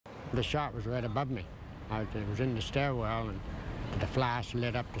The shot was right above me. It was in the stairwell, and the flash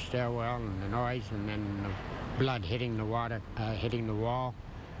lit up the stairwell, and the noise, and then the blood hitting the water, hitting the wall,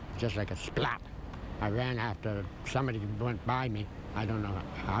 just like a splat. I ran after somebody went by me. I don't know,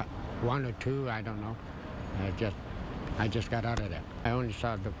 one or two, I don't know. I just got out of there. I only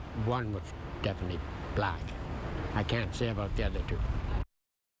saw the one was definitely black. I can't say about the other two.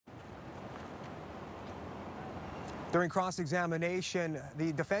 During cross-examination,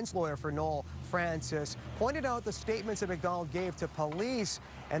 the defense lawyer for Noel, Francis, pointed out the statements that McDonald gave to police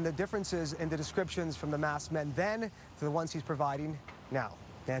and the differences in the descriptions from the masked men then to the ones he's providing now.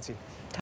 Nancy.